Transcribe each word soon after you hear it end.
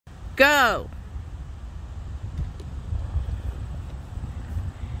Go.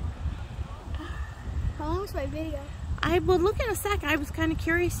 How long was my video? I will look in a sec. I was kind of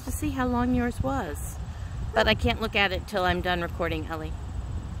curious to see how long yours was. But I can't look at it till I'm done recording Ellie.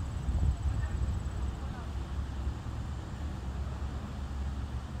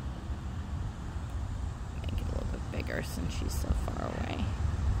 Make it a little bit bigger since she's so far away.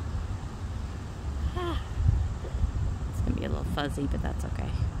 It's going to be a little fuzzy, but that's okay.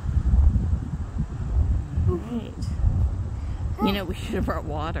 Alright. You know, we should have brought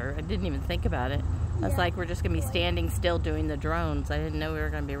water. I didn't even think about it. I was like, we're just going to be standing still doing the drones. I didn't know we were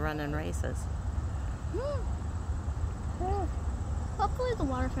going to be running races. Hopefully the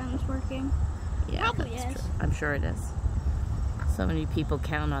water fountain's working. Yeah, Probably is. True. I'm sure it is. So many people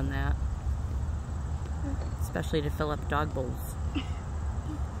count on that. Especially to fill up dog bowls.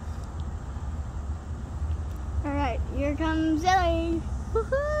 Alright, here comes Ellie.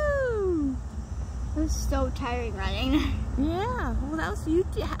 Woohoo! It was so tiring running. Yeah, well that was, you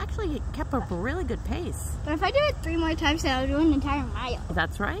actually kept up a really good pace. But if I do it 3 more times, then I'll do an entire mile.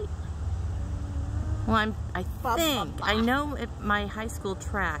 That's right. Well, I know at my high school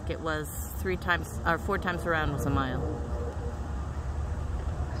track it was 4 times around was a mile.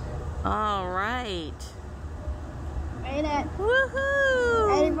 All right. Made it. Woohoo!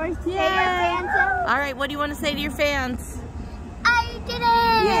 Ready for say your fans? All right, what do you want to say to your fans? I did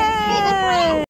it! Yay!